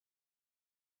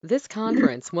This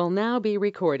conference will now be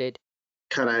recorded.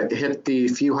 Kind of hit the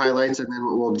few highlights, and then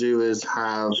what we'll do is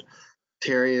have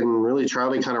Terry and really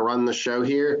Charlie kind of run the show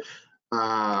here.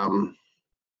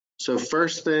 So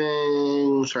first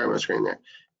thing, sorry, my screen there,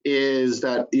 is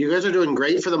that you guys are doing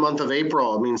great for the month of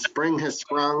April. I mean, spring has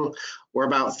sprung. We're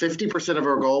about 50% of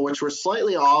our goal, which we're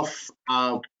slightly off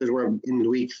because we're in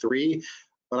week 3.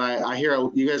 But I hear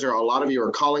you guys are, a lot of you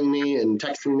are calling me and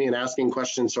texting me and asking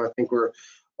questions. So I think we're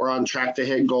on track to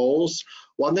hit goals.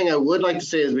 One thing I would like to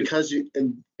say is because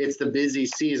it's the busy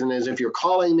season, is if you're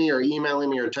calling me or emailing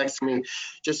me or texting me,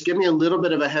 just give me a little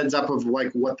bit of a heads up of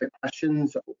like what the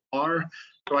questions are,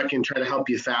 so I can try to help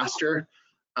you faster.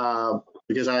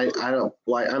 Because I don't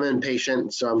like, I'm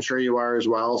impatient, so I'm sure you are as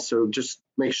well. So just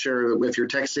make sure that if you're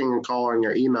texting and calling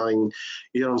or emailing,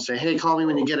 you don't say, hey, call me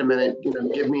when you get a minute.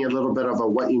 Give me a little bit of a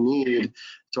what you need,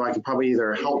 so I can probably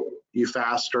either help you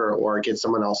faster or get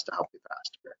someone else to help you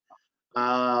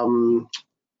faster.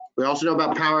 We also know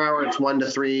about Power Hour. It's 1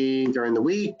 to 3 during the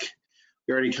week.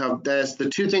 We already covered this. The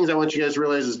two things I want you guys to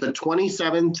realize is the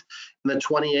 27th and the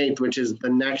 28th, which is the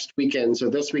next weekend. So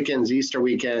this weekend's Easter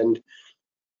weekend.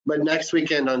 But next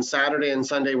weekend on Saturday and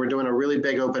Sunday, we're doing a really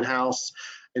big open house.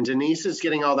 And Denise is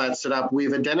getting all that set up.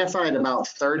 We've identified about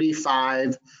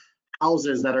 35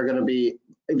 houses that are going to be,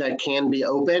 that can be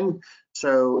open.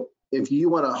 So if you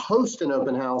want to host an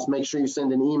open house, make sure you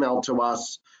send an email to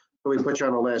us so we put you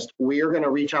on a list. We are going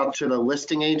to reach out to the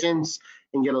listing agents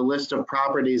and get a list of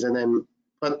properties and then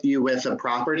put you with a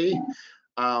property.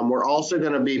 We're also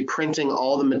going to be printing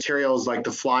all the materials like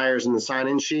the flyers and the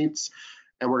sign-in sheets,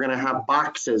 and we're going to have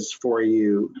boxes for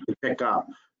you to pick up.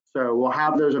 So we'll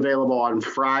have those available on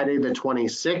Friday the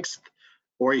 26th,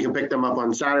 or you can pick them up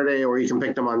on Saturday, or you can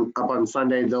pick them up on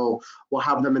Sunday. We'll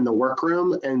have them in the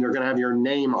workroom, and they're going to have your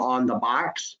name on the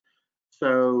box,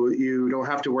 so you don't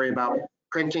have to worry about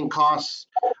printing costs.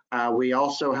 We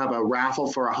also have a raffle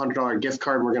for a $100 gift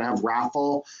card. We're going to have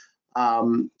raffle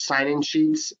sign-in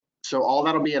sheets. So all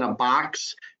that'll be in a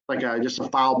box, like just a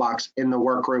file box in the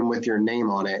workroom with your name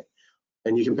on it.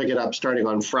 And you can pick it up starting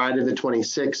on Friday the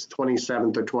 26th,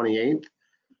 27th, or 28th.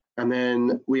 And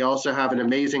then we also have an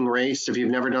amazing race. If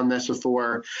you've never done this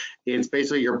before, it's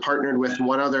basically you're partnered with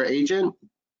one other agent,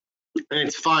 and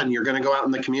it's fun. You're going to go out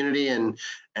in the community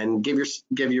and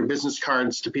give your business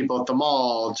cards to people at the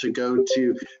mall, to go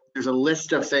to. There's a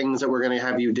list of things that we're going to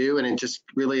have you do, and it just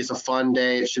really is a fun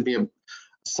day. It should be a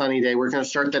sunny day. We're going to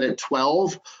start that at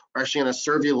 12. We're actually going to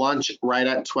serve you lunch right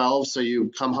at 12, so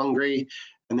you come hungry,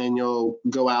 and then you'll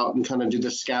go out and kind of do the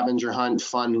scavenger hunt,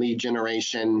 fun lead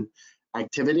generation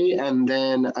activity. And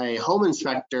then a home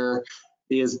inspector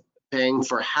is paying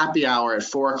for happy hour at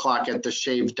 4 o'clock at the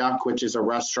Shaved Duck, which is a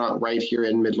restaurant right here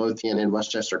in Midlothian in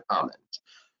Westchester Commons.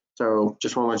 So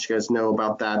just want to let you guys know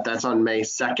about that. That's on May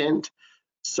 2nd.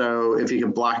 So if you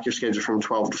could block your schedule from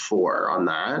 12 to 4 on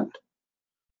that.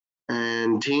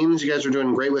 And teams, you guys are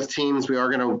doing great with teams. We are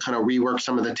going to kind of rework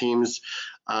some of the teams,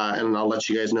 and I'll let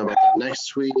you guys know about that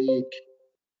next week.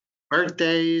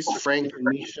 Birthdays, Frank and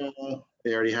Misha,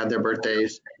 they already had their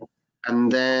birthdays.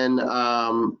 And then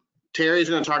Terry's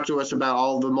going to talk to us about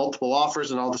all the multiple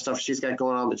offers and all the stuff she's got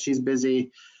going on, but she's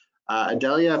busy.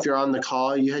 Adelia, if you're on the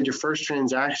call, you had your first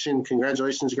transaction.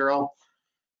 Congratulations, girl.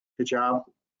 Good job.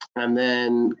 And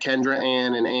then Kendra,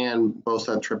 Ann, and Ann both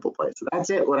had triple play. So that's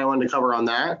it, what I wanted to cover on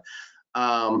that.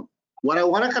 What I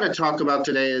want to kind of talk about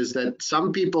today is that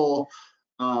some people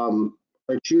are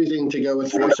choosing to go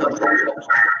with force up.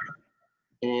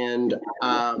 And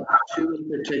two in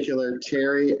particular,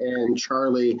 Terry and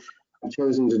Charlie, have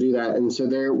chosen to do that. And so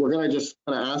we're going to just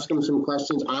kind of ask them some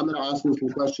questions. I'm going to ask them some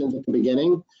questions at the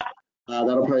beginning.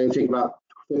 That'll probably take about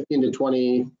 15 to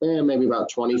 20, maybe about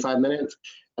 25 minutes.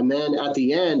 And then at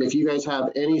the end, if you guys have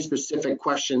any specific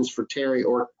questions for Terry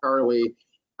or Charlie,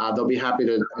 they'll be happy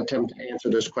to attempt to answer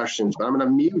those questions. But I'm going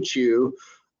to mute you,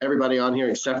 everybody on here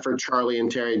except for Charlie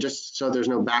and Terry, just so there's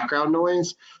no background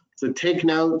noise. So take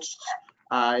notes.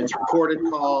 It's a recorded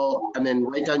call, and then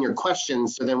write down your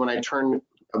questions. So then when I turn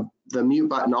the mute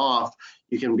button off,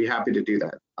 you can be happy to do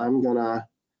that. I'm going to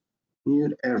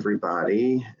mute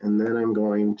everybody, and then I'm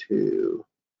going to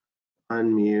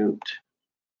unmute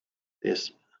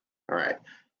this. All right.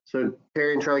 So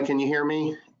Terry and Charlie, can you hear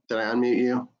me? Did I unmute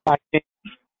you?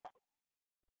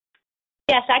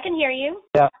 Yes, I can hear you.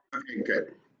 Yeah. Okay,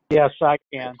 good. Yes, I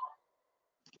can.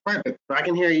 Perfect. I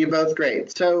can hear you both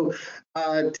great. So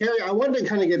Terry, I wanted to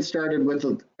kind of get started with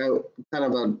kind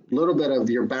of a little bit of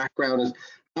your background. Is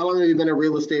how long have you been a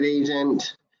real estate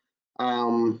agent?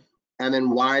 And then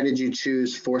why did you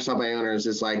choose For Sale by Owners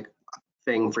as like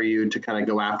thing for you to kind of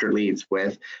go after leads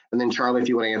with? And then Charlie, if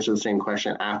you want to answer the same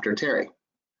question after Terry.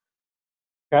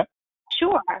 Okay.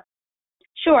 Sure,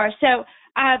 sure. So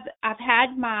I've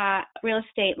had my real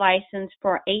estate license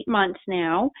for 8 months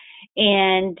now,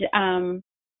 and and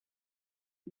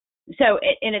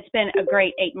it's been a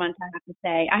great 8 months, I have to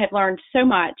say. I have learned so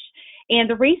much. And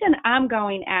the reason I'm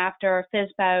going after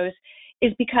FSBOs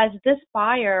is because this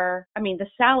buyer, I mean, the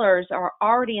sellers are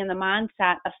already in the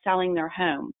mindset of selling their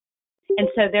home. And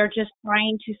so they're just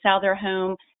trying to sell their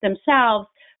home themselves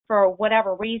for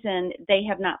whatever reason. They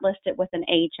have not listed with an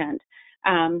agent.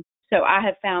 So I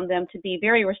have found them to be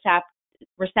very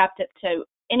receptive to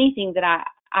anything that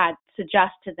I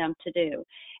suggest to them to do.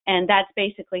 And that's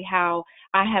basically how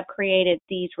I have created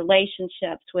these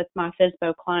relationships with my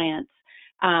FSBO clients.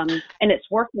 And it's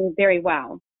working very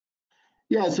well.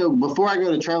 Yeah, so before I go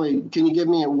to Charlie, can you give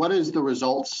me what is the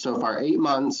results so far? 8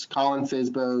 months calling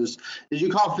FSBOs. Did you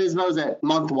call FSBOs at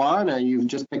month one, or you've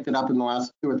just picked it up in the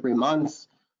last 2 or 3 months?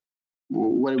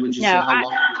 What would you say? No, How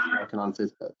long have you been working on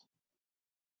FSBOs?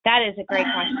 that is a great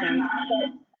question.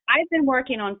 So I've been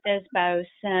working on FSBO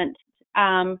since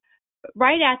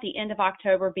right at the end of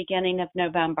October, beginning of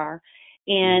November.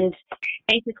 And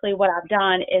basically what I've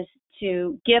done is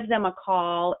to give them a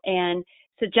call and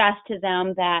suggest to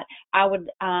them that I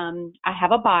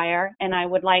have a buyer and I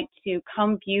would like to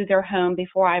come view their home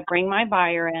before I bring my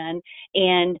buyer in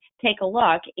and take a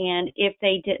look. And if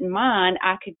they didn't mind,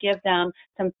 I could give them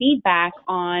some feedback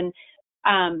on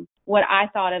what I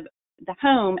thought of the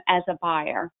home as a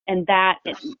buyer, and that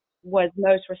it was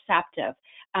most receptive.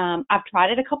 I've tried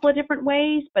it a couple of different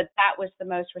ways, but that was the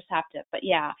most receptive. But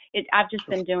yeah, I've just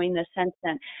been doing this since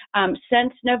then.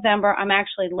 Since November, I'm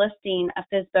actually listing a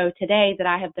FSBO today that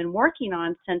I have been working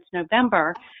on since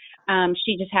November.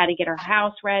 She just had to get her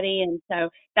house ready, and so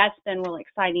that's been really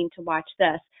exciting to watch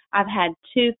this. I've had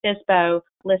 2 FSBO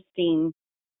listing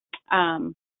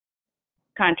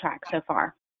contracts so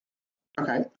far.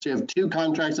 Okay, so you have 2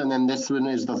 contracts, and then this one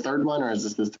is the third one, or is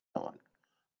this the second one?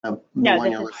 The No, one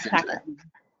this you're is listing the today. second.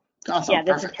 Awesome, Yeah,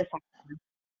 this is perfect. the second.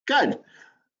 Good.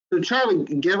 So Charlie,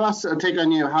 give us a take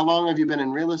on you. How long have you been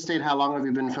in real estate? How long have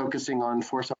you been focusing on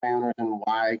for-sale owners, and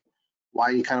why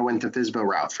you kind of went the FSBO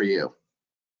route for you?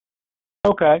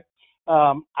 Okay.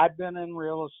 I've been in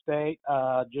real estate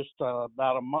just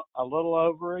about a little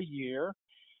over a year.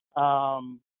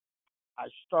 I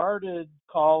started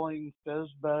calling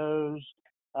FSBOs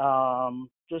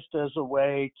just as a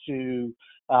way to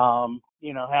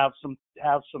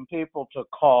have some people to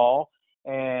call.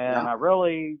 And Yeah. I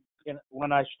really,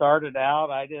 when I started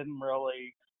out, I didn't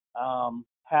really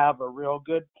have a real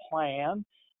good plan,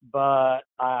 but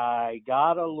I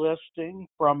got a listing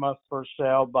from a for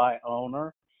sale by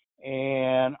owner.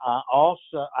 And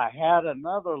I had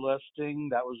another listing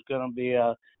that was going to be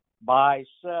a buy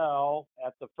sell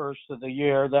at the first of the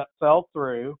year that fell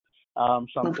through.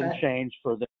 Something Okay. changed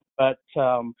for them,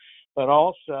 but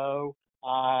also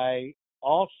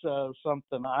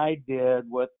something I did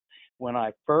with when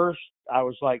I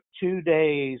was like 2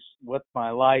 days with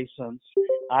my license.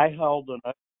 I held an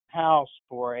open house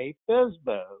for a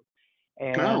FSBO,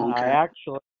 and Oh, okay.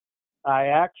 I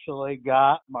actually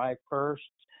got my first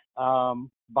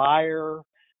buyer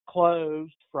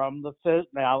closed from the FIS.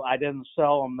 Now, I didn't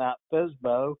sell them that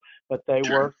FSBO, but they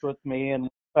Sure. worked with me and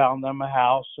found them a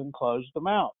house and closed them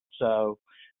out. So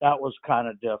that was kind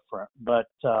of different. But,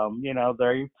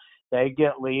 they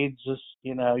get leads,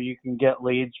 you can get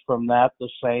leads from that the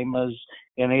same as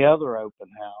any other open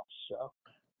house. So,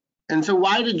 And so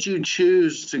why did you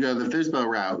choose to go the FSBO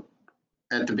route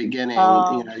at the beginning?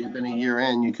 You've been a year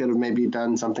in, you could have maybe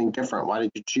done something different. Why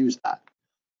did you choose that?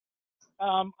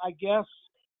 I guess,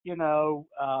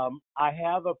 I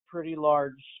have a pretty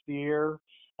large sphere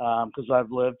because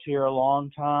I've lived here a long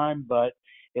time, but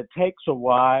it takes a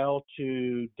while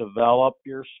to develop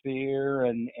your sphere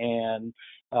and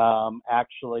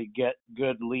actually get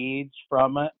good leads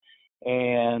from it.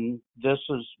 And this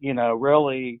is,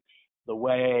 really the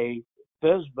way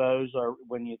FSBOs are.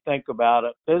 When you think about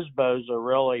it, FSBOs are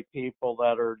really people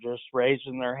that are just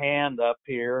raising their hand up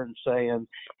here and saying,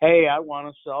 hey, I want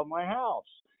to sell my house.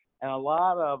 And a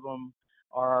lot of them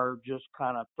are just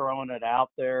kind of throwing it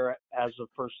out there as a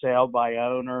for sale by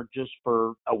owner just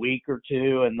for a week or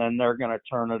two, and then they're going to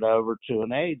turn it over to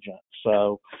an agent.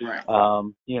 So, Right.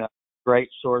 Great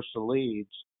source of leads.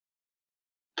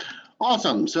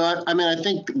 Awesome. So, I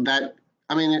think that,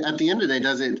 at the end of the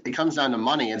day, it comes down to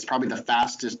money. It's probably the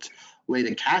fastest way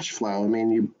to cash flow.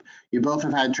 You both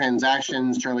have had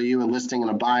transactions, Charlie, you a listing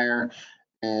and a buyer,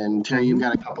 and Terry, you've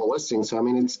got a couple listings. So,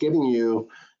 it's giving you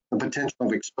the potential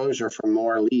of exposure for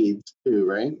more leads too,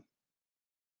 right?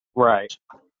 Right.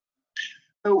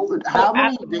 So Oh, how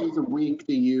many absolutely. days a week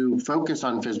do you focus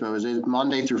on FSBO? Is it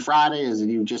Monday through Friday? Is it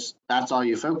you just, that's all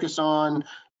you focus on?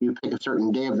 You pick a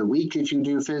certain day of the week that you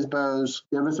do FSBOs?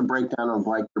 Give us a breakdown of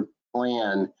like your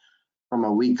plan from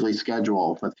a weekly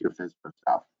schedule with your FSBO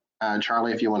stuff.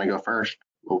 Charlie, if you want to go first,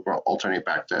 we'll alternate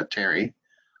back to Terry.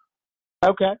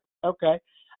 Okay. Okay.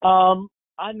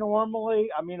 I normally,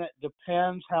 I mean, it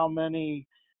depends how many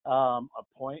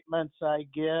appointments I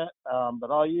get,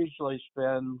 but I'll usually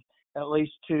spend at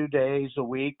least 2 days a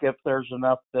week if there's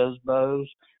enough FSBOs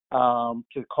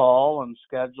to call and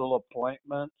schedule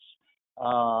appointments.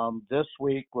 This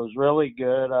week was really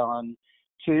good. On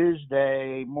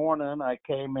Tuesday morning, I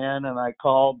came in and I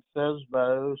called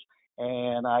FSBOs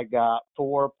and I got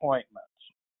 4 appointments.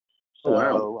 Oh,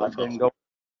 wow. So That's awesome.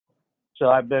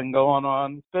 I've been going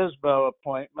on FSBO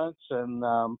appointments, and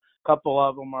a couple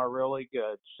of them are really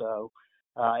good. So,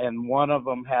 and one of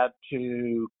them had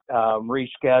to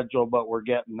reschedule, but we're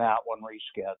getting that one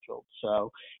rescheduled.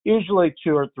 So usually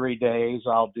 2 or 3 days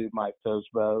I'll do my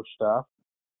FSBO stuff.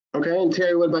 Okay, and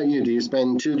Terry, what about you? Do you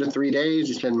spend 2 to 3 days?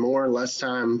 You spend more, less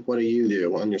time? What do you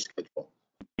do on your schedule?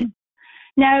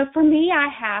 No, for me, I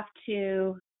have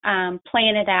to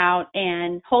plan it out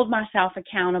and hold myself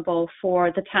accountable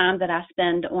for the time that I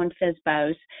spend on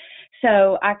FSBOs.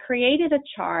 So I created a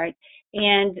chart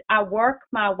and I work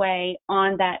my way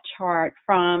on that chart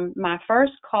from my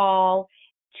first call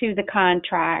to the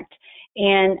contract.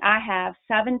 And I have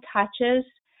 7 touches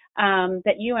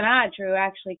that you and I, Drew,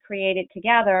 actually created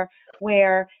together,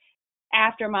 where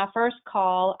after my first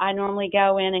call, I normally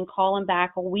go in and call them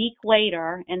back a week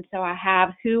later. And so I have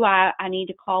who I need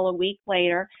to call a week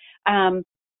later, and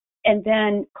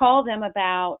then call them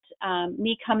about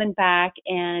me coming back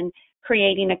and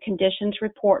creating a conditions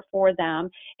report for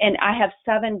them. And I have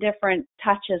 7 different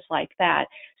touches like that.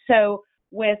 So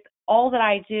with all that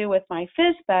I do with my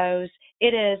FSBOs,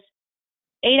 it is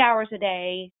 8 hours a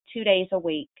day, 2 days a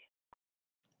week.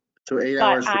 So 8 But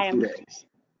hours for I am 2 days.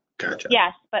 Gotcha.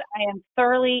 Yes, but I am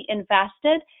thoroughly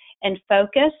invested and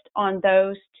focused on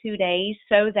those 2 days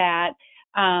so that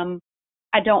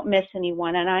I don't miss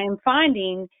anyone. And I am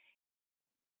finding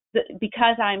that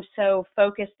because I'm so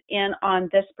focused in on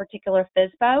this particular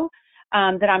FSBO,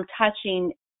 that I'm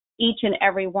touching each and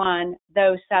every one,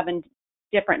 those 7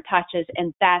 different touches,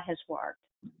 and that has worked.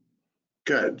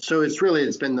 Good. So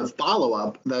it's been the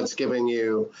follow-up that's giving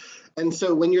you. And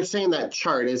so when you're saying that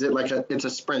chart, is it like it's a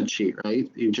spreadsheet, right?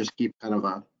 You just keep kind of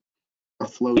a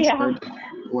flow Yeah. chart,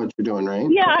 what you're doing, right?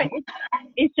 Yeah, Okay.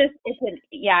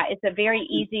 it's a very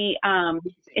easy,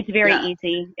 it's very Yeah.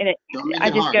 easy. And Don't make I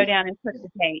it just go hard. down and put the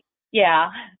date.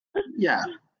 Yeah. Yeah.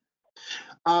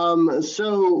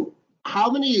 So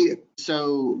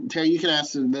so Terry, you can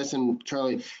ask this, and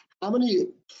Charlie, how many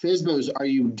FSBOs are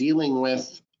you dealing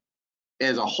with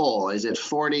as a whole? Is it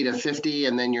 40 to 50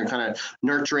 and then you're kind of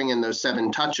nurturing in those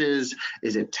 7 touches?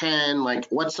 Is it 10? Like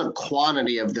what's the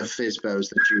quantity of the FSBOs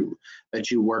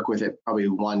that you work with at probably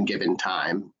one given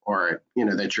time, or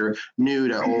that you're new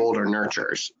to old or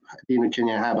nurtures? Can you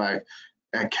have a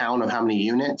count of how many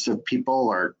units of people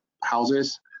or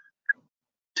houses?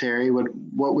 Terry,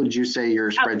 what would you say your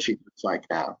spreadsheet looks like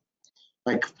now?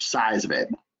 Like size of it?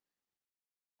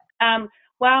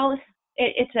 Well,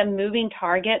 it's a moving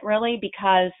target really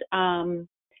because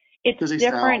it's Does he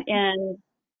sell? different in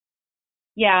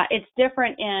it's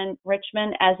different in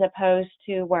Richmond as opposed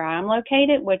to where I'm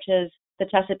located, which is the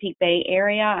Chesapeake Bay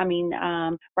area. I mean,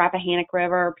 Rappahannock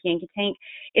River, Piankatank.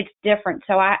 It's different.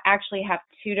 So I actually have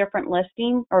 2 different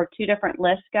listings or 2 different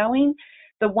lists going.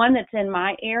 The one that's in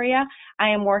my area, I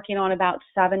am working on about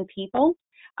 7 people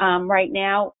right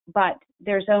now, but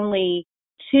there's only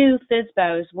 2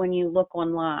 FSBOs when you look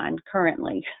online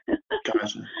currently.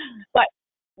 Gotcha. But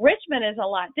Richmond is a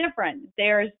lot different.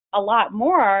 There's a lot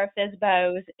more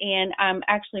FSBOs, and I'm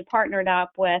actually partnered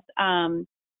up with Yeah,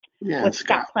 Scott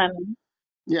Scott. Clemens.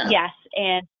 Yeah. Yes,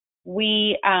 and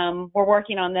we're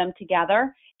working on them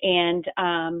together and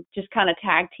just kind of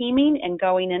tag teaming and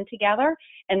going in together,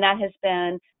 and that has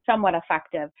been somewhat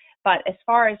effective. But as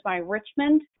far as my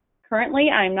Richmond, currently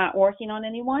I'm not working on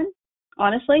anyone,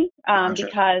 honestly, Gotcha.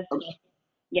 because Okay.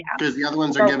 yeah, Because the other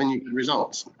ones are for giving you good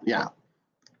results. Yeah.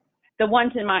 the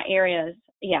ones in my areas,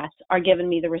 yes, are giving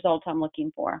me the results I'm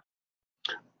looking for.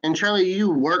 And Charlie, you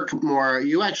work more.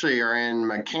 You actually are in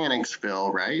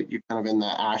Mechanicsville, right? You're kind of in the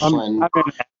Ashland, I'm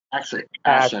in actually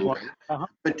Ashland. Ashland. Right? Uh-huh.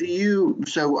 But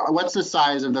so what's the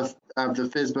size of the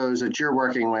FSBOs that you're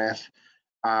working with?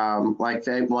 Like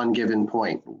at one given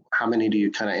point, how many do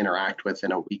you kind of interact with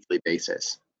in a weekly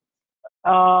basis?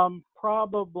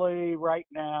 Probably right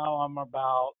now I'm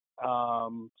about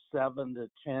 7 to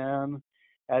 10,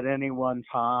 at any one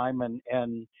time. And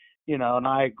and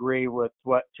I agree with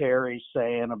what Terry's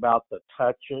saying about the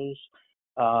touches.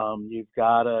 You've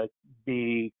got to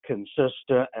be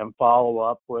consistent and follow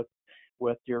up with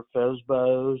your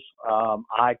FSBOs.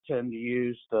 I tend to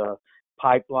use the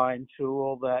pipeline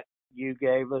tool that you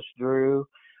gave us, Drew,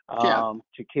 Yeah,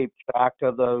 to keep track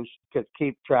of those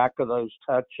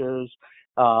touches.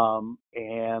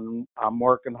 And I'm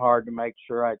working hard to make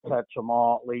sure I touch them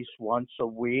all at least once a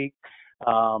week.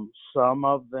 Some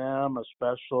of them,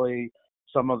 especially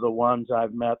some of the ones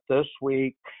I've met this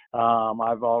week,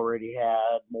 I've already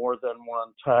had more than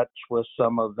one touch with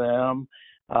some of them,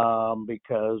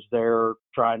 because they're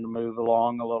trying to move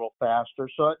along a little faster.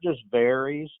 So it just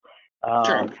varies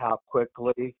sure. how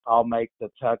quickly I'll make the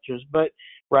touches. But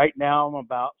right now I'm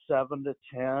about 7 to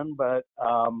 10, but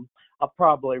I'll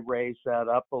probably raise that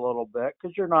up a little bit,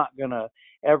 because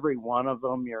every one of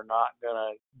them you're not going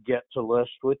to get to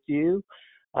list with you.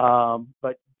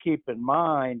 But keep in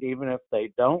mind, even if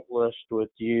they don't list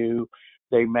with you,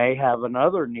 they may have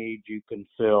another need you can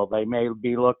fill. They may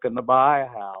be looking to buy a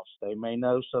house. They may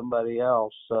know somebody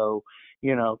else. So,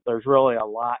 there's really a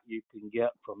lot you can get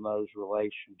from those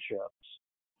relationships.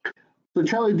 So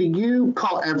Charlie, do you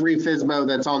call every FSBO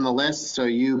that's on the list? So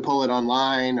you pull it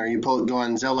online, or you go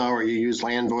on Zillow, or you use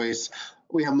Landvoice?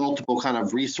 We have multiple kind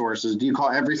of resources. Do you call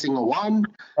every single one?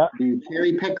 Do you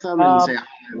cherry pick them and say, Um,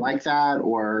 I like that?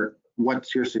 Or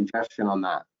what's your suggestion on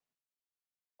that?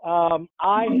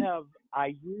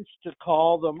 I used to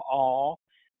call them all,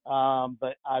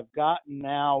 but I've gotten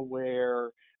now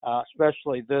where,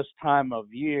 especially this time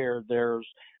of year, there's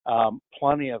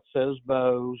plenty of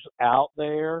FSBOs out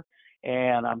there,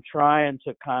 and I'm trying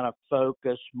to kind of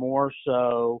focus more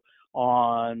so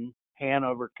on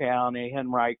Hanover County,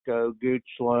 Henrico,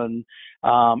 Goochland.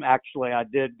 Actually, I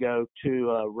did go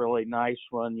to a really nice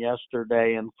one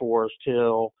yesterday in Forest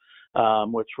Hill,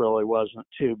 which really wasn't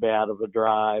too bad of a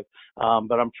drive.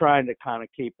 But I'm trying to kind of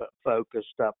keep it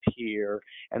focused up here.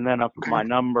 And then if Okay. my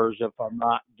numbers, if I'm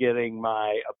not getting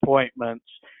my appointments,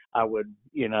 I would,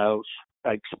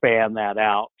 expand that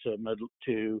out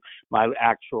to my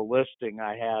actual listing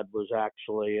I had was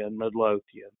actually in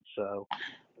Midlothian. So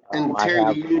And I Terry,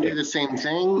 have. do you do the same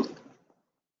thing?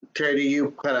 Terry, do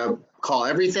you kind of call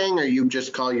everything, or you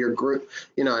just call your group?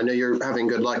 I know you're having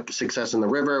good luck, success in the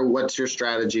river. What's your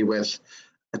strategy with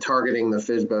targeting the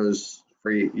FSBOs for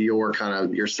your kind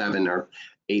of your 7 or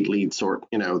 8 lead sort,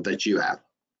 that you have?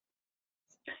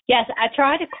 Yes, I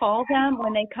try to call them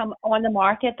when they come on the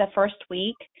market the first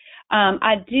week.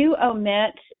 I do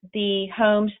omit the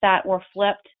homes that were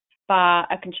flipped by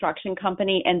a construction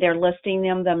company and they're listing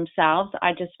them themselves.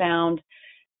 I just found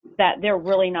that they're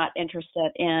really not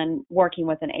interested in working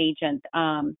with an agent.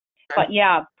 But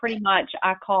yeah, pretty much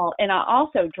I call, and I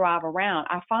also drive around.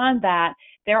 I find that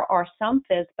there are some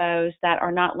FSBOs that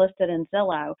are not listed in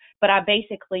Zillow, but I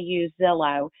basically use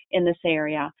Zillow in this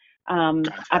area.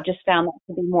 I've just found that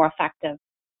to be more effective.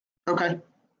 Okay.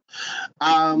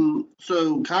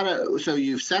 So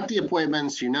you've set the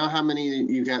appointments, how many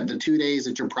you got, the 2 days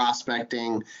that you're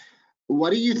prospecting.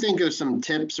 What do you think are some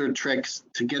tips or tricks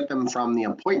to get them from the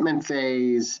appointment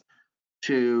phase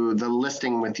to the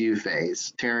listing with you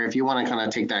phase? Terry, if you want to kind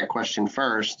of take that question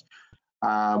first,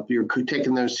 you're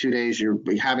taking those 2 days, you're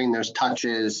having those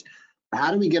touches.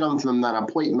 How do we get them from that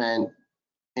appointment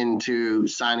into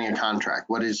signing a contract?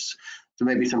 So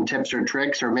maybe some tips or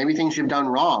tricks, or maybe things you've done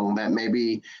wrong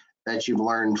that you've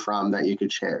learned from that you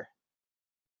could share?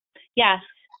 Yes,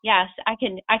 I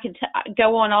can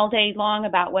go on all day long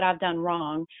about what I've done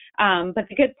wrong. But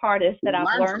the good part is that You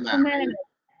I've learned from learned that, from it. right? And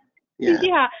Yeah.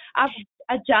 yeah, I've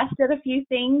adjusted a few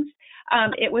things.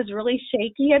 It was really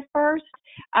shaky at first.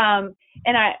 And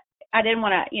I didn't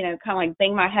want to, kind of like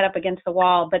bang my head up against the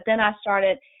wall, but then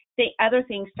the other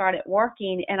things started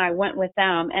working and I went with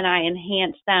them and I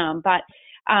enhanced them. But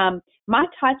my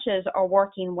touches are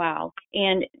working well.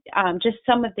 And just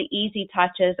some of the easy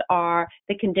touches are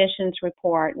the conditions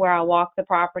report, where I walk the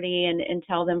property and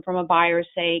tell them from a buyer's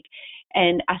sake,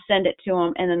 and I send it to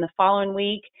them. And then the following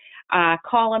week, I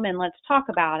call them and let's talk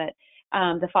about it.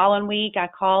 The following week, I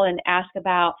call and ask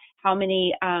about how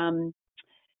many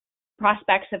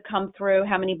prospects have come through,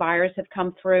 how many buyers have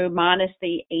come through, minus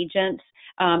the agents,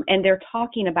 and they're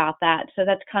talking about that. So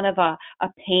that's kind of a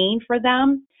pain for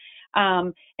them.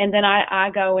 And then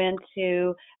I go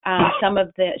into some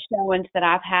of the showings that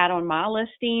I've had on my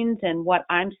listings and what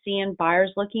I'm seeing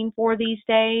buyers looking for these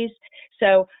days.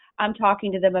 So I'm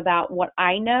talking to them about what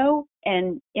I know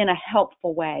and in a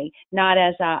helpful way, not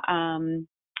as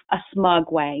a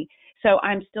smug way. So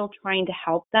I'm still trying to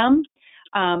help them.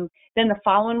 Then the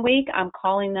following week, I'm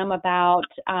calling them about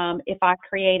if I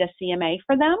create a CMA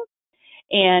for them,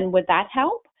 and would that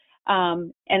help?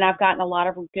 And I've gotten a lot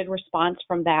of good response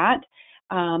from that.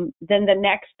 Then the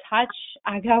next touch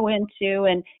I go into,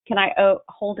 and can I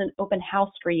hold an open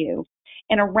house for you?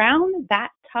 And around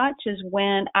that touch is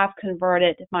when I've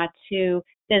converted my 2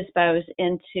 FSBOs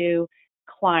into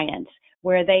clients,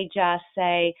 where they just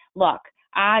say, look,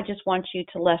 I just want you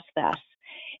to list this.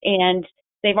 And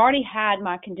they've already had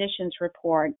my conditions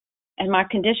report, and my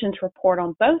conditions report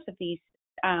on both of these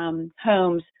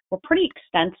homes were pretty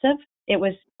extensive. It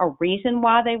was a reason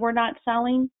why they were not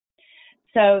selling.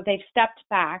 So they've stepped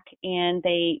back and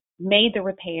they made the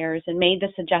repairs and made the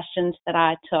suggestions that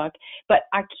I took. But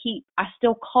I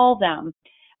still call them,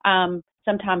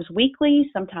 sometimes weekly,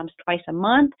 sometimes twice a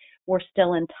month. We're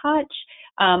still in touch.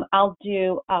 I'll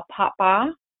do a pop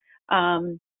by,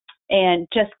 and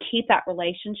just keep that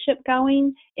relationship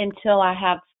going until I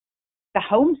have the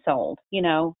home sold, So.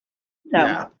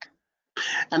 Yeah.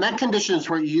 And that conditions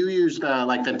where you use the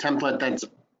template that's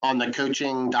on the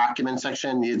coaching document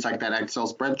section. It's like that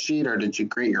Excel spreadsheet, or did you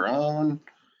create your own?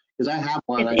 Because I have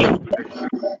one.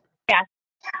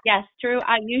 Yes, Drew.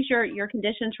 I use your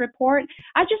conditions report.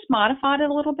 I just modified it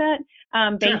a little bit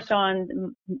based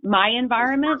on my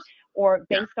environment or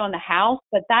based on the house,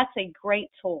 but that's a great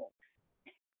tool.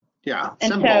 Yeah,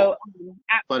 and simple, so,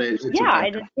 but it's it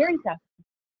is very tough.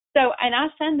 So, and I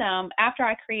send them, after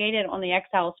I create it on the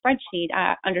Excel spreadsheet,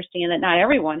 I understand that not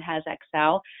everyone has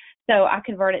Excel, so I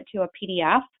convert it to a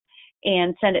PDF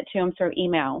and send it to them through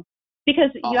email. Because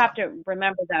you have to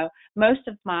remember, though, most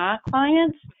of my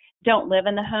clients don't live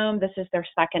in the home. This is their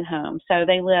second home, so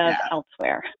they live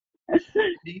elsewhere. Do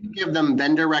you give them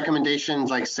vendor recommendations?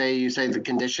 Like, say the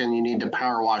condition, you need to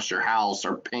power wash your house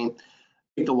or take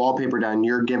the wallpaper down.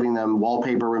 You're giving them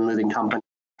wallpaper removing company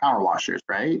power washers,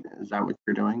 right? Is that what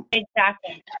you're doing?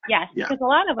 Exactly. Yes, because a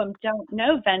lot of them don't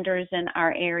know vendors in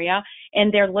our area,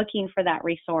 and they're looking for that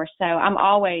resource. So I'm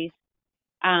always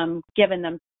giving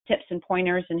them tips and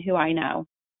pointers and who I know.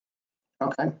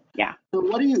 Okay. Yeah. So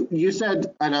what do you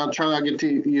said, and I'll get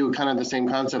to you, kind of the same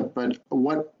concept, but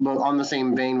on the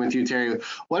same vein with you, Terry,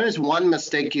 what is one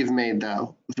mistake you've made,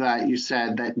 though, that you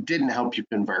said that didn't help you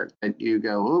convert, that you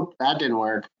go, oop, that didn't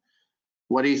work?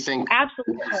 What do you think?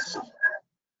 Absolutely.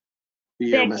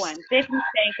 Big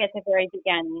mistake at the very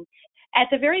beginning. At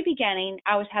the very beginning,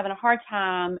 I was having a hard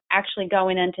time actually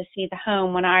going in to see the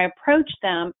home when I approached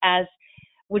them as,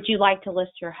 would you like to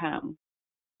list your home?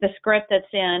 The script that's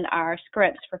in our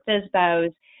scripts for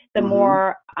FSBOs, the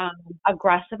more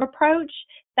aggressive approach,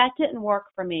 that didn't work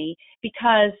for me,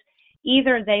 because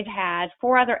either they've had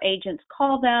 4 other agents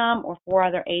call them or 4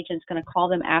 other agents going to call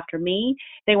them after me.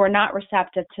 They were not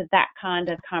receptive to that kind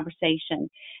of conversation.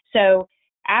 So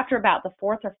after about the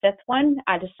 4th or 5th one,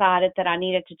 I decided that I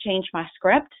needed to change my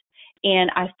script,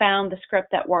 and I found the script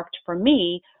that worked for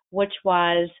me, which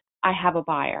was, I have a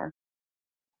buyer.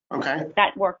 Okay.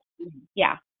 That worked.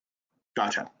 Yeah.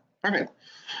 Gotcha. Perfect.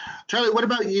 Charlie, what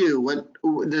about you? What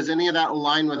does any of that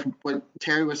align with what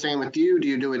Terry was saying with you? Do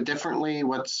you do it differently?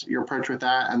 What's your approach with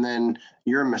that? And then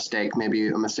your mistake, maybe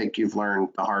a mistake you've learned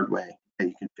the hard way that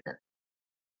you can share.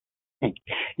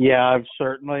 Yeah, I've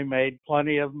certainly made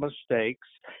plenty of mistakes.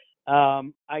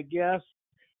 I guess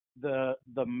the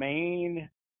main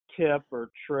tip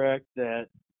or trick that,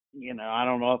 I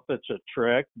don't know if it's a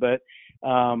trick, but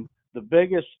the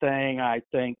biggest thing I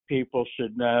think people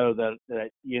should know that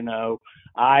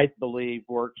I believe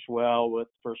works well with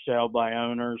for sale by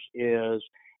owners is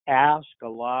ask a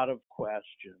lot of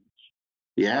questions.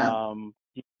 Yeah.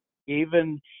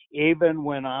 Even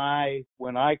when I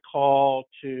call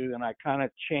to, and I kind of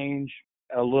change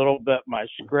a little bit my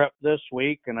script this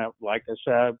week, and like I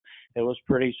said, it was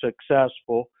pretty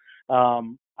successful.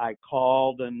 I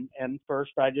called and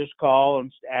first I just call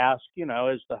and ask,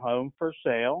 is the home for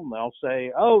sale? And they'll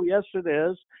say, oh, yes, it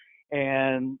is.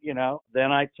 And,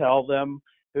 then I tell them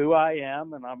who I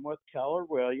am, and I'm with Keller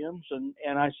Williams.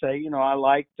 And I say, I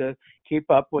like to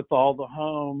keep up with all the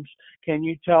homes. Can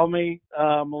you tell me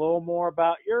a little more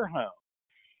about your home?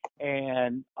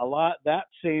 And that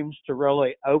seems to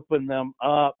really open them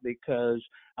up, because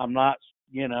I'm not,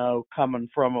 coming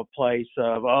from a place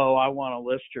of, oh, I want to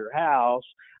list your house.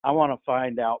 I want to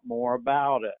find out more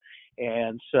about it.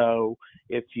 And so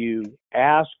if you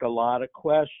ask a lot of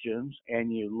questions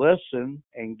and you listen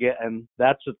and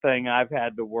that's the thing I've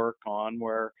had to work on,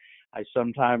 where I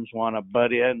sometimes want to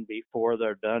butt in before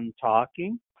they're done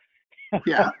talking.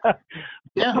 Yeah.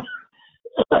 Yeah.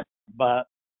 But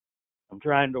I'm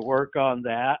trying to work on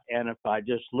that. And if I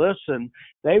just listen,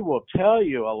 they will tell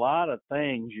you a lot of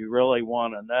things you really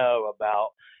want to know about,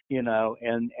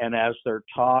 and as they're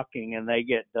talking and they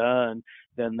get done,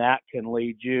 then that can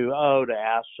lead you, to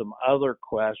ask some other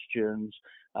questions,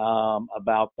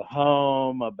 about the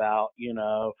home, about,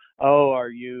 why are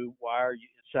you, it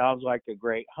sounds like a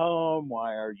great home.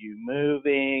 Why are you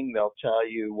moving? They'll tell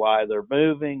you why they're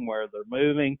moving, where they're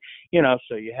moving,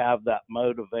 so you have that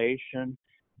motivation.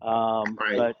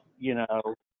 Right. But,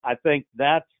 I think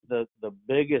that's the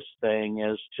biggest thing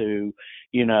is to,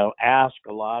 ask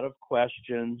a lot of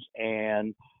questions,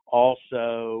 and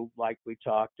also, like we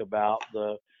talked about,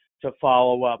 to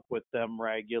follow up with them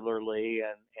regularly.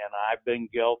 And I've been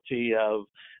guilty of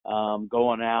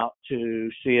going out to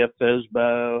see a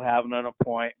FSBO, having an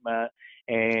appointment,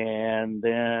 and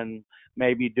then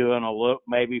maybe doing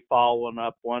maybe following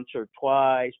up once or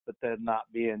twice, but then not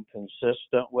being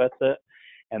consistent with it.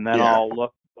 And then Yeah.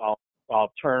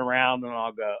 I'll turn around and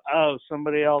I'll go, oh,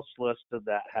 somebody else listed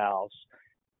that house,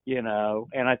 and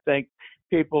I think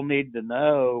people need to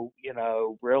know,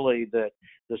 really that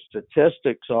the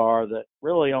statistics are that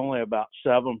really only about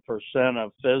 7%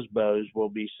 of FSBOs will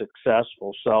be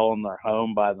successful selling their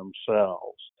home by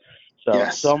themselves. So at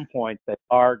Yes. some point they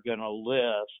are going to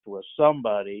list with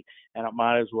somebody, and it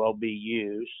might as well be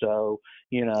you. So,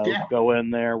 Yeah. go in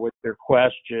there with your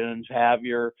questions, have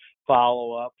your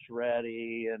follow-ups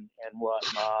ready and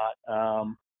whatnot.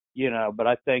 But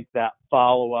I think that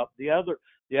follow-up, the other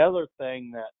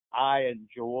thing that I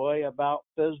enjoy about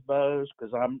FSBOs,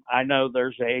 because I know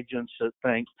there's agents that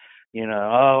think,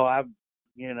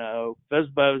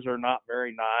 FSBOs are not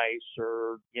very nice,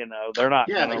 or they're not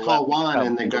Yeah, going they to let call me one come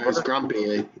and the to guy's work.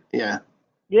 grumpy. Yeah.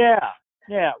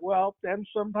 Yeah. Well, and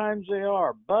sometimes they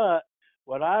are, but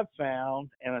what I've found,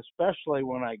 and especially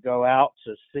when I go out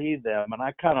to see them, and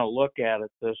I kind of look at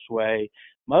it this way,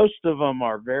 most of them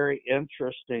are very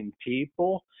interesting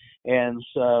people. And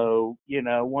so,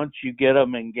 once you get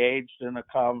them engaged in a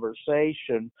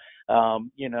conversation,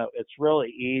 it's really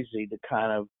easy to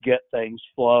kind of get things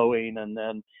flowing, and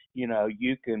then,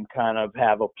 you can kind of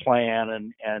have a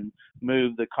plan and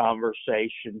move the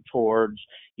conversation towards,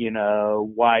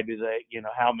 why do they,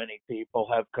 how many people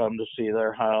have come to see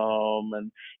their home,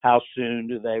 and how soon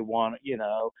do they want,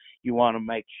 you want to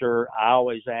make sure. I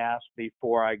always ask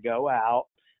before I go out,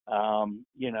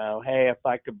 hey, if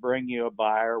I could bring you a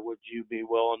buyer, would you be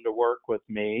willing to work with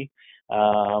me?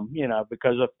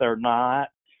 Because if they're not,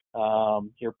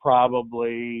 you're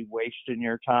probably wasting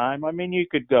your time. I mean, you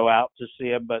could go out to see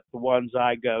them, but the ones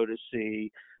I go to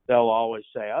see, they'll always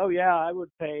say, oh yeah, I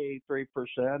would pay 3%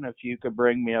 if you could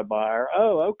bring me a buyer.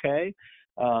 Oh, okay.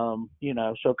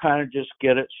 So kind of just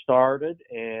get it started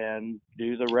and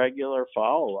do the regular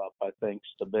follow-up, I think,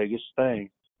 is the biggest thing.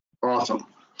 Awesome.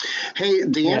 Hey, Yeah.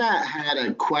 Deanna had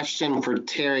a question for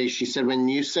Terry. She said, when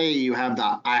you say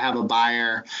I have a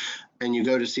buyer, and you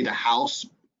go to see the house,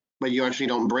 but you actually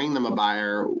don't bring them a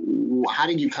buyer, how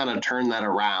did you kind of turn that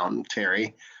around,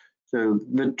 Terry? So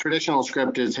the traditional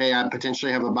script is, hey, I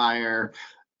potentially have a buyer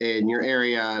in your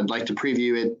area. I'd like to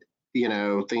preview it,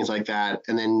 things like that.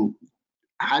 And then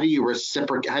how do you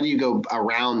reciprocate? How do you go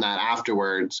around that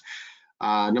afterwards?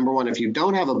 Number one, if you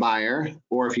don't have a buyer,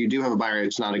 or if you do have a buyer,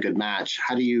 it's not a good match.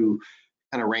 How do you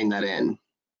kind of rein that in?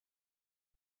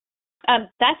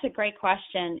 That's a great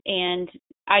question, and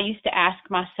I used to ask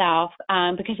myself,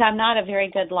 because I'm not a very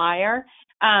good liar.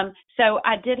 So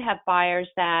I did have buyers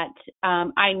that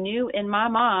I knew in my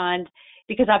mind,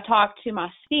 because I've talked to my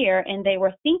sphere, and they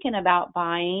were thinking about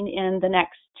buying in the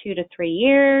next 2 to 3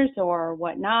 years or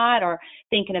whatnot, or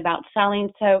thinking about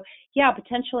selling. So yeah,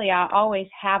 potentially I always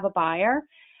have a buyer.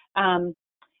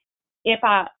 If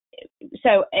I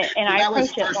so and I That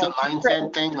was approach it first a like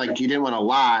mindset thing, like you didn't want to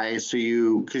lie, because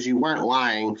you weren't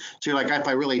lying. So you're like, if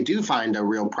I really do find a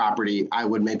real property, I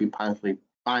would maybe possibly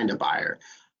find a buyer.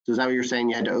 So is that what you're saying?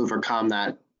 You had to overcome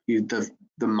that, the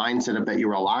mindset of that you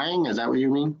were lying? Is that what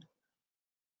you mean?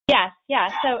 Yes, yeah.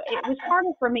 So it was harder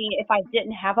for me if I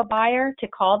didn't have a buyer to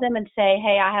call them and say,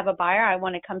 hey, I have a buyer. I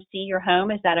want to come see your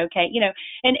home. Is that okay?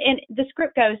 And the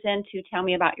script goes into tell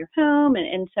me about your home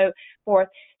and so forth.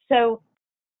 So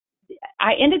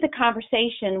I ended the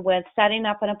conversation with setting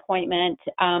up an appointment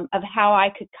of how I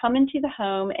could come into the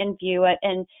home and view it.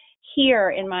 And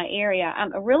here in my area,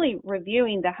 I'm really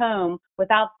reviewing the home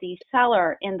without the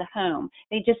seller in the home.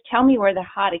 They just tell me where the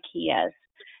hotkey is.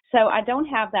 So I don't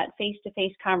have that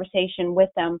face-to-face conversation with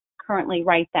them currently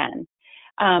right then.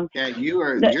 Yeah, you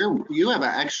have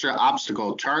an extra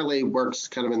obstacle. Charlie works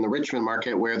kind of in the Richmond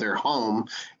market where their home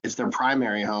is their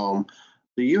primary home.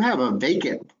 So you have a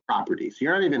vacant property. So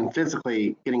you're not even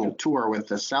physically getting a tour with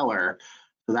the seller.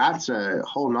 So that's a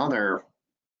whole nother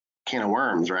can of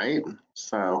worms, right?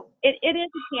 So It is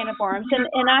a can of worms,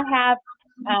 and I have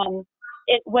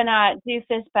it when I do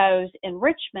FSBOs in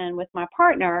Richmond with my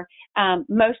partner.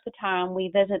 Most of the time we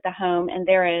visit the home, and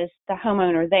there is the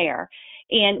homeowner there,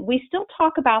 and we still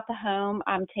talk about the home.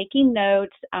 I'm taking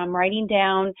notes. I'm writing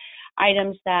down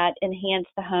items that enhance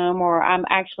the home, or I'm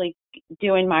actually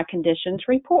doing my conditions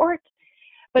report.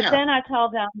 But yeah, then I tell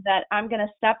them that I'm going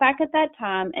to step back at that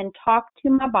time and talk to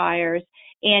my buyers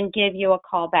and give you a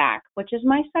call back, which is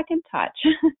my second touch.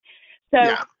 So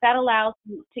yeah, that allows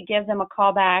me to give them a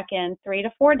call back in 3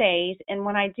 to 4 days. And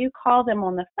when I do call them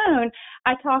on the phone,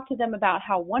 I talk to them about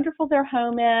how wonderful their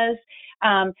home is,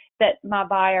 that my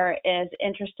buyer is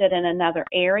interested in another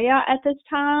area at this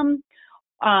time,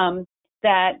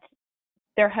 that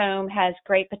their home has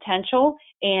great potential,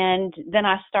 and then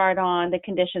I start on the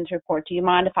conditions report. Do you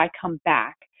mind if I come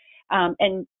back?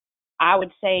 And I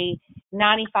would say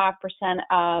 95%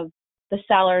 of the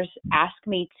sellers ask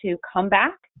me to come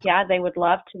back. Yeah, they would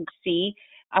love to see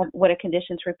what a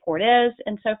conditions report is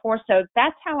and so forth. So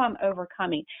that's how I'm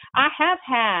overcoming. I have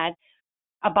had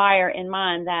a buyer in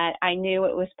mind that I knew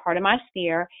it was part of my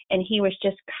sphere, and he was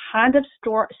just kind of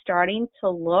starting to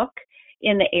look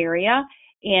in the area,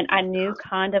 and I knew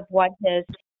kind of what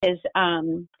his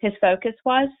focus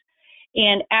was.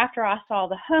 And after I saw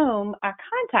the home, I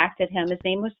contacted him. His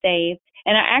name was Dave,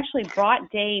 and I actually brought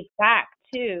Dave back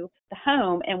to the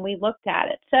home, and we looked at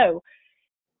it. So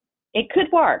it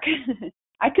could work.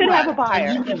 I could have a right. And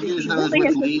buyer you that could would use be those really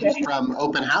with interested. leads from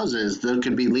open houses. There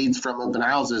could be leads from open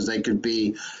houses. They could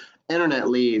be internet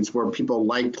leads where people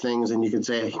like things, and you could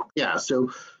say, yeah.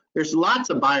 So there's lots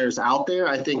of buyers out there.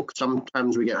 I think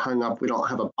sometimes we get hung up. We don't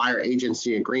have a buyer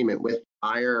agency agreement with the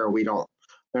buyer, or we don't.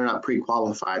 They're not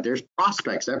pre-qualified. There's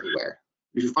prospects everywhere.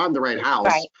 If you find the right house,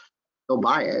 Right. they'll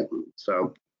buy it.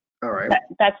 So, all right.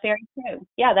 That's very true.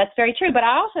 Yeah, that's very true. But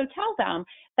I also tell them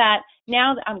that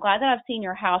now that I'm glad that I've seen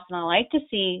your house, and I like to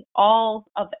see all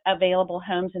of available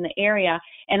homes in the area.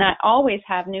 And I always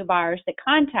have new buyers that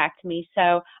contact me.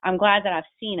 So I'm glad that I've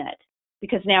seen it,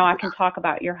 because now I can talk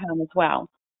about your home as well.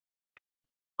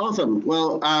 Awesome.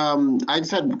 Well, I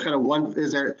just had kind of one.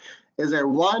 Is there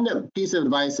one piece of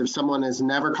advice if someone has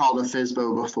never called a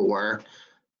FSBO before,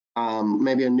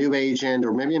 maybe a new agent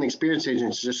or maybe an experienced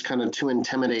agent is just kind of too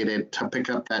intimidated to pick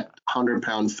up that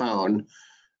 100-pound phone?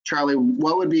 Charlie,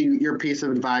 what would be your piece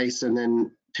of advice? And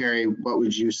then Terry, what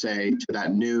would you say to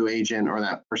that new agent or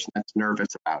that person that's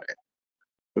nervous about it?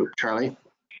 Charlie?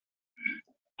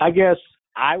 I guess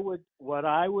what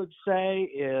I would say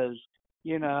is,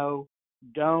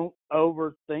 don't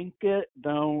overthink it.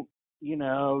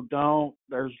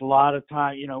 There's a lot of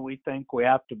time, we think we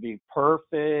have to be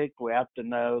perfect. We have to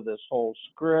know this whole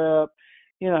script.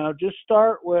 Just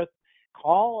start with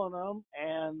calling them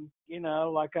and,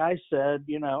 like I said,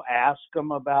 ask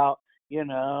them about, hey,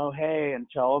 and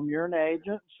tell them you're an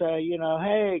agent. Say,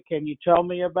 hey, can you tell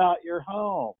me about your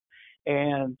home?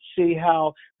 And see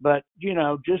how, but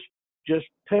just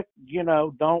pick,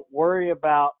 don't worry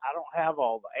about, I don't have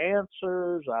all the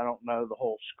answers, I don't know the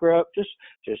whole script. Just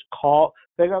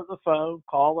pick up the phone,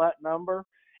 call that number.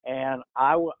 And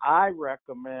I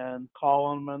recommend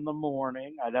calling them in the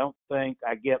morning. I don't think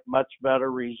I get much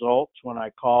better results when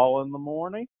I call in the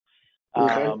morning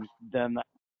Okay. than the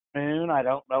afternoon. I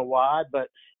don't know why, but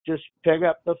just pick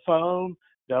up the phone.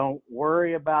 Don't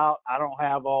worry about, I don't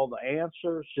have all the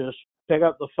answers. Just pick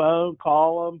up the phone,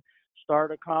 call them,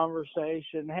 start a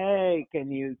conversation. Hey, can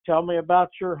you tell me about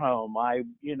your home? I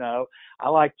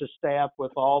like to stay up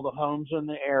with all the homes in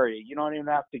the area. You don't even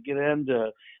have to get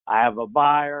into, I have a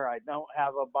buyer, I don't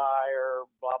have a buyer,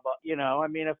 blah, blah.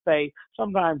 If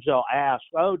sometimes they'll ask,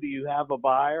 oh, do you have a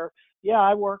buyer? Yeah,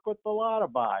 I work with a lot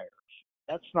of buyers.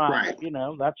 That's not, Right. that's not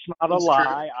a That's true.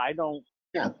 lie. I don't,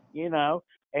 Yeah.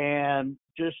 and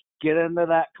just get into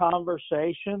that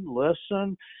conversation,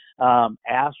 listen,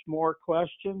 ask more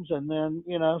questions, and then,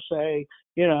 say,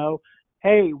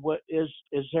 hey,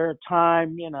 is there a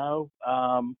time,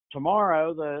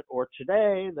 tomorrow or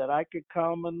today that I could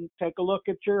come and take a look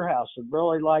at your house? I'd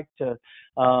really like to,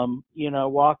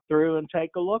 walk through and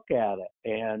take a look at it.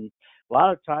 And a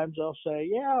lot of times they'll say,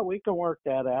 yeah, we can work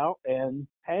that out. And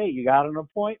hey, you got an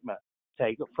appointment.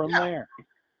 Take it from Yeah. there.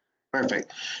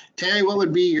 Perfect. Terry, what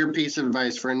would be your piece of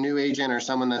advice for a new agent or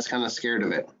someone that's kind of scared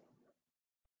of it?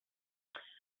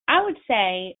 I would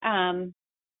say,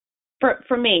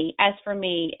 for me,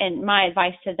 and my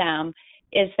advice to them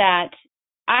is that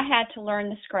I had to learn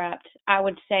the script. I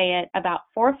would say it about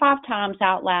 4 or 5 times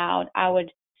out loud. I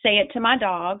would say it to my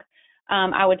dog.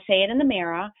 I would say it in the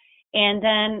mirror, and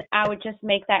then I would just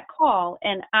make that call.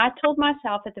 And I told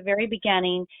myself at the very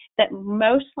beginning that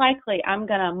most likely I'm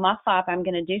going to muff up. I'm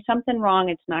going to do something wrong.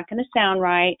 It's not going to sound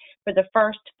right for the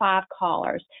first 5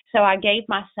 callers. So I gave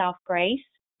myself grace.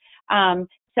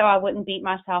 So I wouldn't beat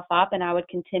myself up, and I would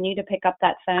continue to pick up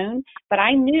that phone. But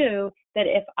I knew that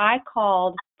if I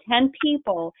called 10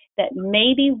 people, that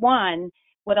maybe one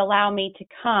would allow me to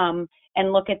come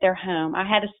and look at their home. I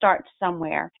had to start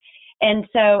somewhere. And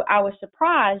so I was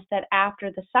surprised that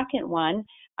after the second one,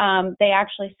 they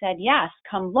actually said, yes,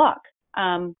 come look.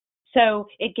 So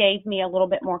it gave me a little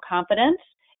bit more confidence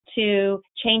to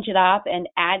change it up and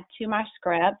add to my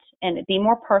script and be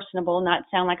more personable, not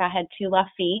sound like I had 2 left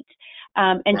feet,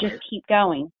 and just keep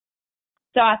going.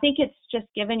 So I think it's just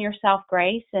giving yourself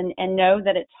grace and know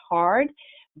that it's hard,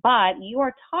 but you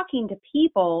are talking to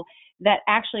people that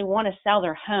actually want to sell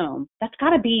their home. That's got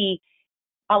to be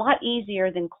a lot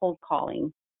easier than cold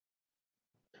calling.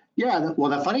 Yeah, well,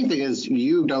 the funny thing is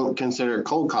you don't consider it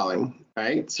cold calling,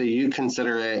 right? So you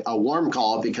consider it a warm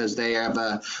call because they have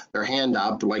their hand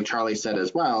up, like Charlie said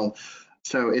as well.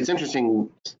 So it's interesting.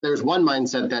 There's one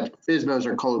mindset that FSBOs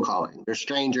are cold calling. They're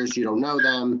strangers, you don't know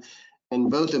them.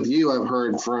 And both of you, I've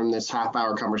heard from this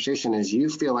half-hour conversation, is you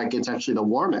feel like it's actually the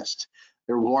warmest.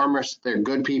 They're warmest. They're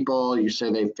good people. You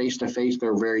say they face-to-face.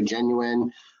 They're very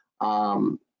genuine.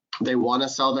 They want to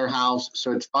sell their house.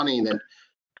 So it's funny that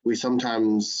we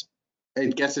sometimes, I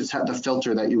guess it's the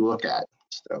filter that you look at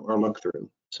or look through.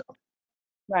 So.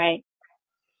 Right.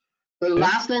 The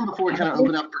last thing before we kind of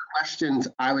open up for questions,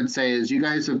 I would say is you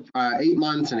guys have 8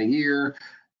 months and a year.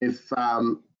 If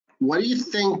what do you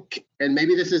think, and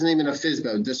maybe this isn't even a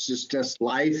FSBO, this is just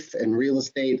life and real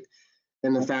estate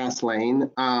in the fast lane.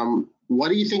 What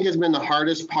do you think has been the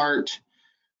hardest part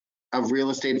of real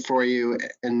estate for you?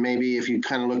 And maybe if you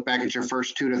kind of look back at your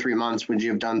first 2 to 3 months, would you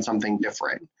have done something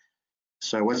different?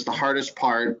 So what's the hardest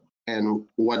part, and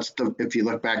if you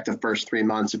look back the first 3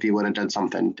 months, if you would have done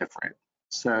something different?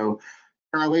 So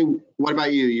Charlie, what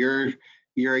about you? You're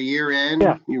a year in,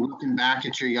 You're looking back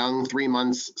at your young 3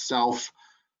 months self.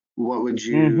 What would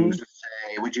you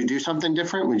say? Would you do something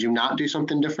different? Would you not do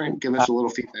something different? Give us a little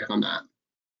feedback on that.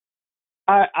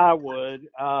 I would.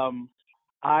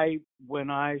 When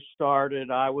I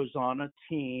started, I was on a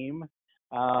team,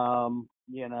 and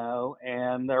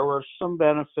there were some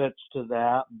benefits to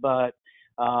that, but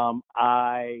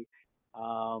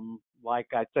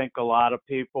like I think a lot of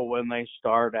people when they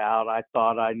start out, I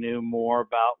thought I knew more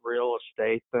about real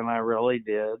estate than I really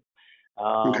did.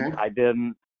 Okay.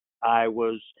 I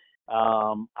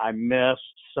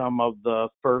missed some of the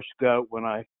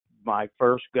my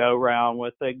first go round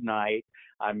with Ignite.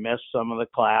 I missed some of the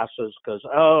classes because,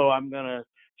 I'm going to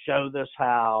show this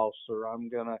house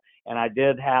and I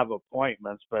did have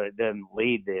appointments, but it didn't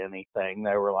lead to anything.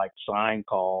 They were like sign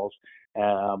calls.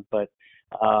 And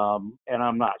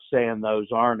I'm not saying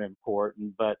those aren't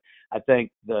important, but I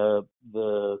think the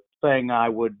thing I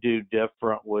would do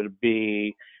different would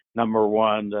be, number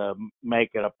one, to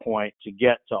make it a point to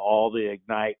get to all the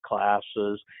Ignite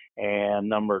classes. And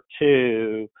number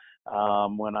two,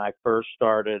 when I first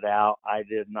started out, I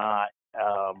did not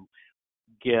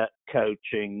get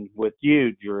coaching with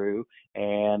you, Drew.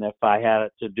 And if I had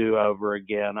it to do over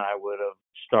again, I would have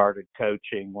started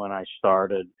coaching when I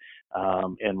started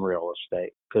in real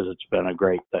estate, because it's been a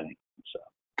great thing. So.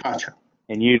 Gotcha.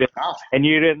 And you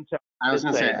didn't tell I was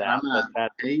going to say that. I'm going to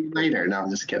pay you later. No, I'm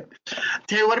just kidding.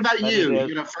 Tay, what about you?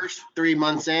 You know, first 3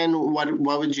 months in,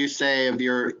 what would you say of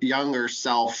your younger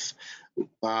self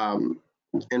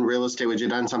in real estate? Would you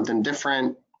have done something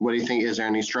different? What do you think? Is there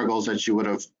any struggles that you would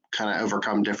have kind of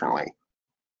overcome differently?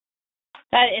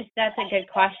 That's a good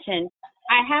question.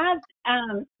 I have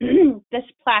this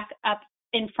plaque up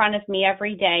in front of me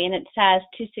every day, and it says,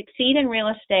 to succeed in real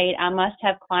estate, I must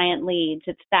have client leads.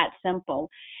 It's that simple.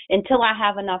 Until I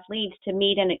have enough leads to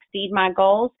meet and exceed my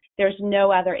goals, there's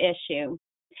no other issue.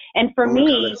 And for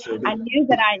me, I knew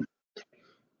that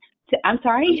I'm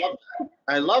sorry?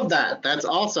 I love that. That's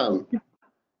awesome.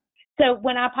 So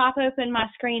when I pop open my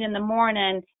screen in the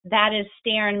morning, that is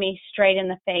staring me straight in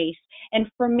the face.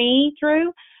 And for me,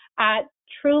 Drew, I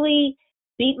truly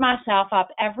beat myself up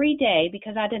every day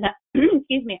because I did not,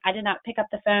 I did not pick up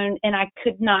the phone, and I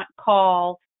could not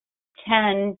call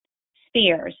 10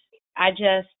 spheres.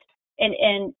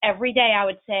 And every day I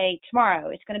would say, tomorrow,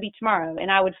 it's going to be tomorrow.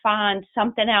 And I would find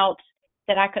something else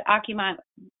that I could occupy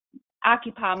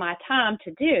my time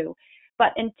to do.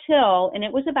 But and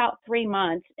it was about 3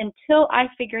 months, until I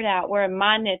figured out where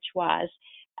my niche was,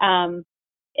 and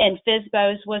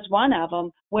FSBOs was one of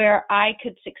them, where I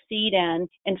could succeed in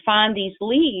and find these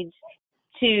leads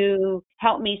to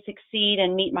help me succeed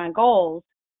and meet my goals.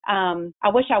 I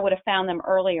wish I would have found them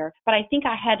earlier, but I think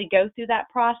I had to go through that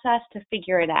process to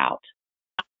figure it out.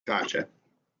 Gotcha.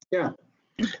 Yeah.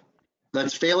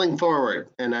 That's failing forward,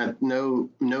 and no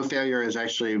failure is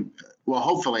actually, well,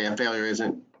 hopefully a failure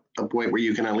isn't a point where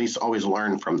you can at least always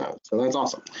learn from those. So that's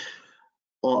awesome.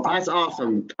 Well, that's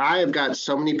awesome. I have got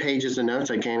so many pages of notes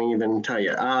I can't even tell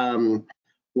you.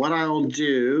 What I'll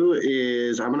do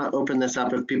is I'm going to open this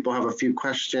up if people have a few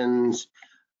questions.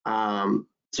 So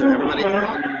everybody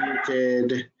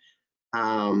unmuted.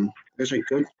 There's a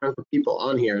good chunk of people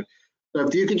on here. So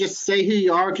if you could just say who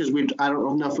you are, because I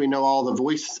don't know if we know all the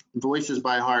voices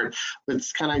by heart.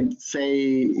 Let's kind of say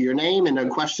your name and a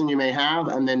question you may have,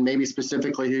 and then maybe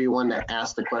specifically who you want to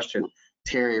ask the question,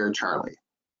 Terry or Charlie.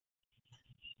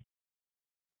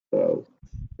 So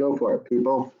go for it,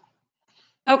 people.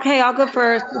 Okay, I'll go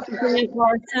first. This is Ann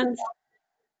Parsons.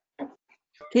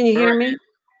 Can you hear me?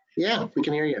 Yeah, we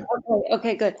can hear you.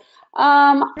 Okay, good.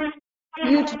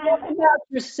 You talked about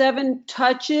your 7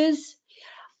 touches.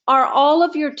 Are all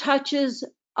of your touches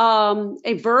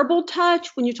a verbal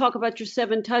touch when you talk about your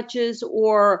 7 touches,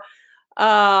 or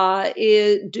do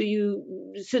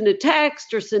you send a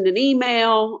text or send an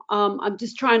email? I'm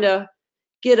just trying to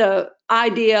get an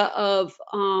idea of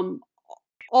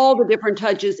all the different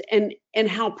touches and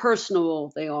how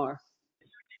personal they are.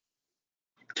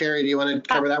 Terry, do you want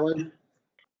to cover that one?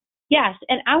 Yes,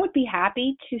 and I would be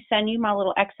happy to send you my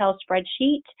little Excel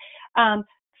spreadsheet.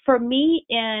 For me,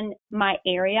 in my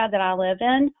area that I live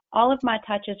in, all of my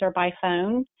touches are by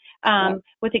phone,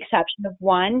 with the exception of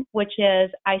one, which is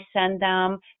I send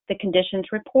them the conditions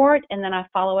report, and then I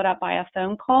follow it up by a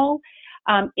phone call.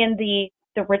 In the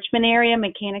Richmond area,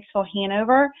 Mechanicsville,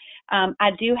 Hanover,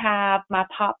 I do have my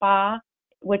pop-by,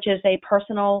 which is a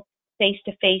personal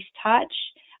face-to-face touch.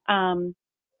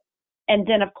 And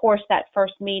then, of course, that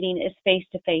first meeting is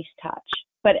face-to-face touch.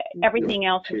 But everything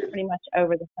else is pretty much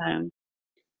over the phone.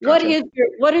 Gotcha.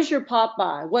 What is your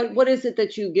pop-by? What is it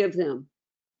that you give them?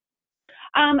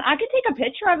 I could take a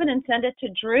picture of it and send it to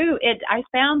Drew. I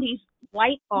found these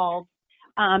light bulbs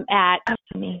at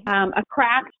a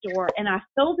craft store, and I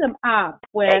filled them up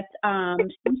with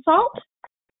some salt.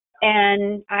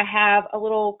 And I have a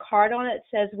little card on it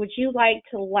that says, "Would you like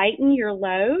to lighten your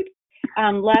load?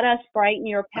 Let us brighten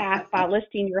your path by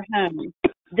listing your home.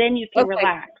 Then you can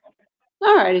relax."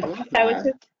 All righty.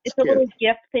 So it's a little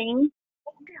gift thing.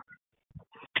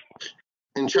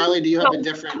 And Charlie, do you have a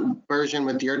different version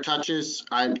with your touches?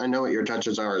 I know what your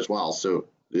touches are as well. So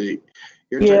your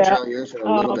yours are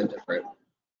a little bit different.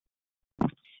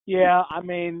 Yeah, I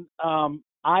mean,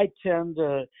 I tend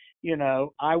to,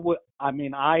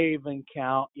 I even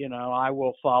count, I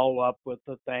will follow up with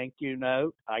a thank you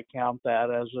note. I count that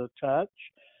as a touch.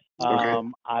 Okay.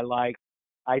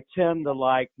 I tend to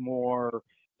like more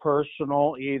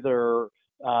personal, either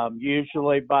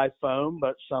usually by phone,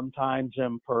 but sometimes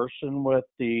in person with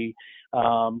the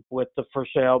for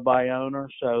sale by owner,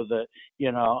 so that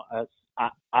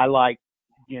I like,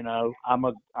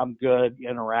 I'm good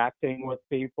interacting with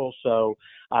people, so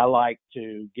I like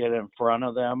to get in front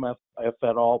of them if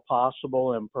at all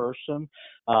possible in person.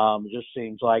 Just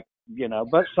seems like,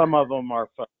 but some of them are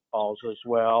phone calls as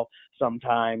well.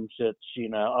 Sometimes it's,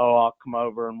 I'll come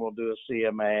over and we'll do a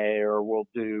CMA, or we'll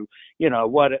do,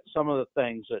 some of the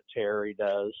things that Terry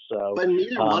does. So, but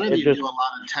neither one of you do a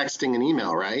lot of texting and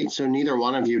email, right? So neither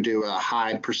one of you do a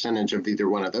high percentage of either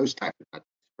one of those types of touches,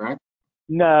 correct?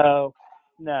 No.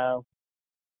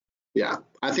 Yeah,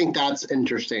 I think that's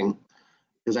interesting,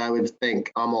 because I would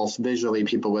think almost visually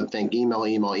people would think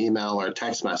email, or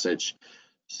text message.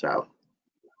 So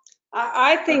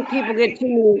I think people get too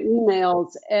many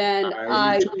emails, and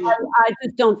I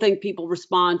just don't think people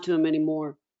respond to them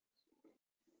anymore.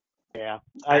 Yeah,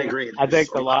 I agree. I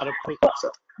think a lot of people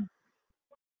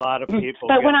But get so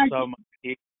much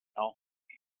email.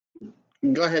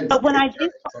 Go ahead. But when I do,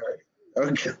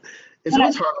 okay, it's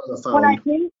always hard on the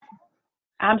phone.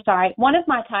 I'm sorry. One of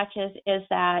my touches is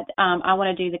that I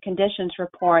want to do the conditions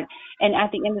report, and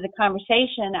at the end of the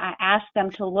conversation, I ask them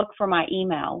to look for my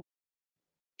email.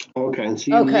 Okay,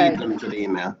 so you lead them to the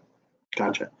email.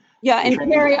 Gotcha. Yeah, and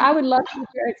Terry, I would love to see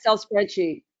your Excel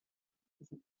spreadsheet.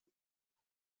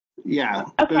 Yeah.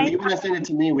 Okay. If you want to send it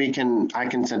to me, I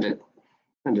can send it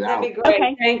out. That'd be great.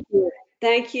 Okay.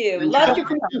 Thank you. And Love Charlie,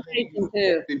 your presentation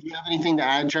too. Did you have anything to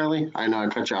add, Charlie? I know I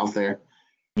cut you off there.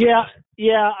 Yeah,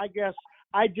 I guess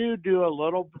I do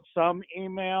some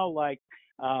email, like,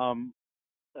 I'll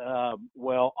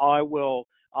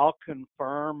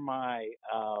confirm my,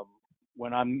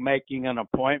 when I'm making an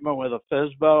appointment with a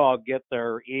FSBO, I'll get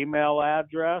their email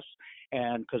address,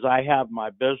 and because I have my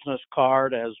business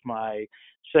card as my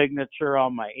signature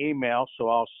on my email, so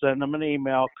I'll send them an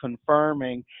email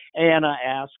confirming, and I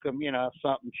ask them, if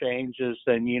something changes,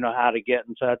 then you know how to get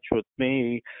in touch with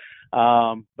me.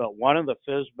 But one of the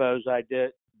FSBOs I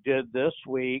did this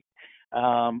week,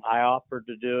 I offered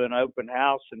to do an open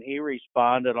house, and he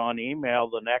responded on email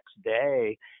the next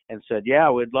day and said, yeah,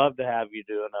 we'd love to have you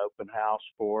do an open house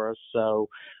for us. So,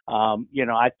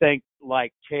 I think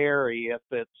like Terry, if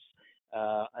it's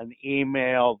an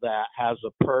email that has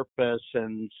a purpose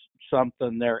and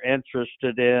something they're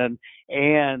interested in,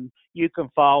 and you can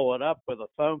follow it up with a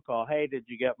phone call. Hey, did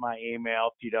you get my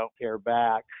email? If you don't hear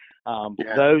back,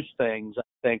 those things I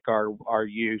think are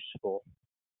useful.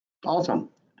 Awesome.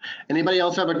 Anybody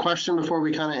else have a question before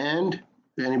we kind of end?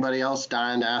 Anybody else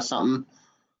dying to ask something?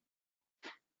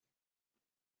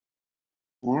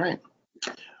 All right.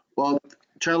 Well,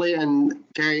 Charlie and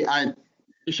Terry, I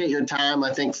appreciate your time.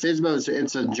 I think FSBO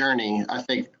it's a journey. I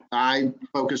think I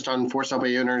focused on for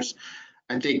subway owners.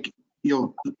 I think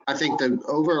the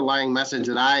overlying message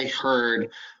that I heard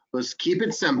was keep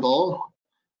it simple,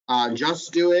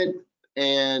 just do it,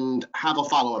 and have a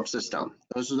follow-up system.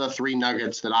 Those are the three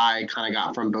nuggets that I kind of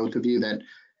got from both of you that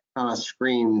kind of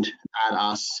screamed at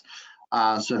us.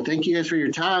 So thank you guys for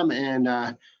your time,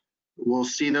 and we'll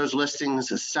see those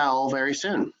listings sell very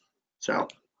soon. So.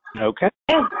 Okay.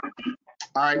 All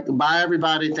right. Bye,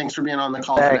 everybody. Thanks for being on the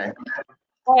call today.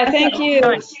 All right, thank you.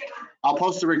 I'll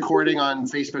post the recording on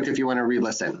Facebook if you want to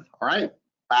re-listen. All right.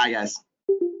 Bye, guys.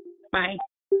 Bye.